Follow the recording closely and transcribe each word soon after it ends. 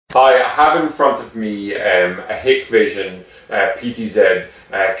Hi, I have in front of me a HikVision PTZ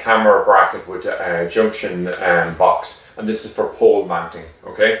camera bracket with a Junction box, and this is for pole mounting.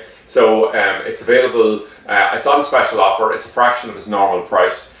 Okay, so it's available, it's on special offer, it's a fraction of its normal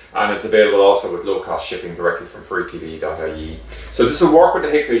price, and it's available also with low-cost shipping directly from freetv.ie. So this will work with the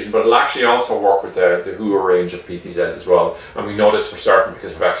HikVision, but it'll actually also work with the Hua range of PTZs as well, and we know this for certain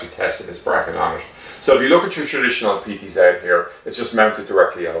because we've actually tested this bracket on it. So if you look at your traditional PTZ here, it's just mounted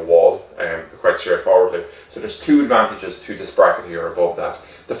directly on a wall, quite straightforwardly. So there's two advantages to this bracket here above that.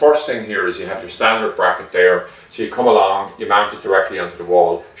 The first thing here is you have your standard bracket there, so you come along, you mount it directly onto the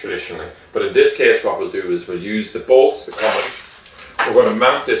wall traditionally. But in this case what we'll do is we'll use the bolts that come in. We're going to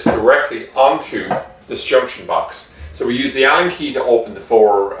mount this directly onto this junction box. So we use the Allen key to open the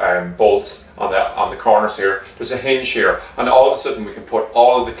four bolts on the corners here. There's a hinge here, and all of a sudden we can put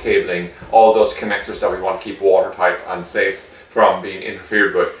all of the cabling, all those connectors that we want to keep watertight and safe from being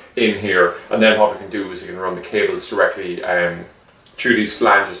interfered with in here. And then what we can do is we can run the cables directly through these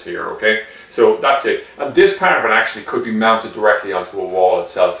flanges here. Okay, so that's it. And this part of it actually could be mounted directly onto a wall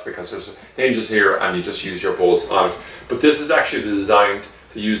itself because there's hinges here and you just use your bolts on it. But this is actually designed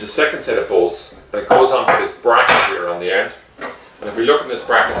to use a second set of bolts, and it goes onto this bracket here on the end. And if we look at this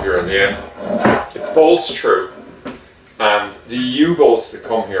bracket here on the end, it bolts through, and the U-bolts that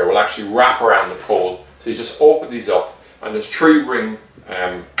come here will actually wrap around the pole. So you just open these up, and there's three ring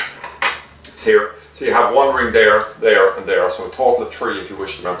here. So you have one ring there, there, and there. So a total of three if you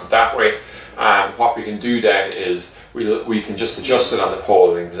wish to mount it that way. And what we can do then is we can just adjust it on the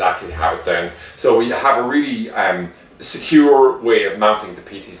pole and exactly have it then. So we have a really secure way of mounting the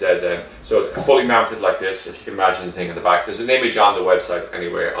PTZ then. So fully mounted like this, if you can imagine the thing in the back. There's an image on the website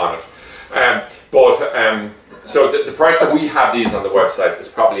anyway on it. So the price that we have these on the website is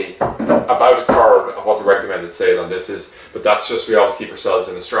probably about a third of what the recommended sale on this is, but that's just, we always keep ourselves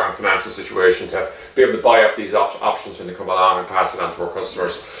in a strong financial situation to be able to buy up these options when they come along and pass it on to our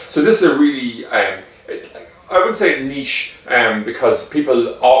customers. So this is a really, I wouldn't say niche, because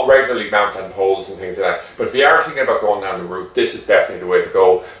people regularly mount on poles and things like that, but if you are thinking about going down the route, this is definitely the way to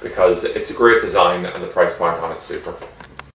go because it's a great design and the price point on it's super.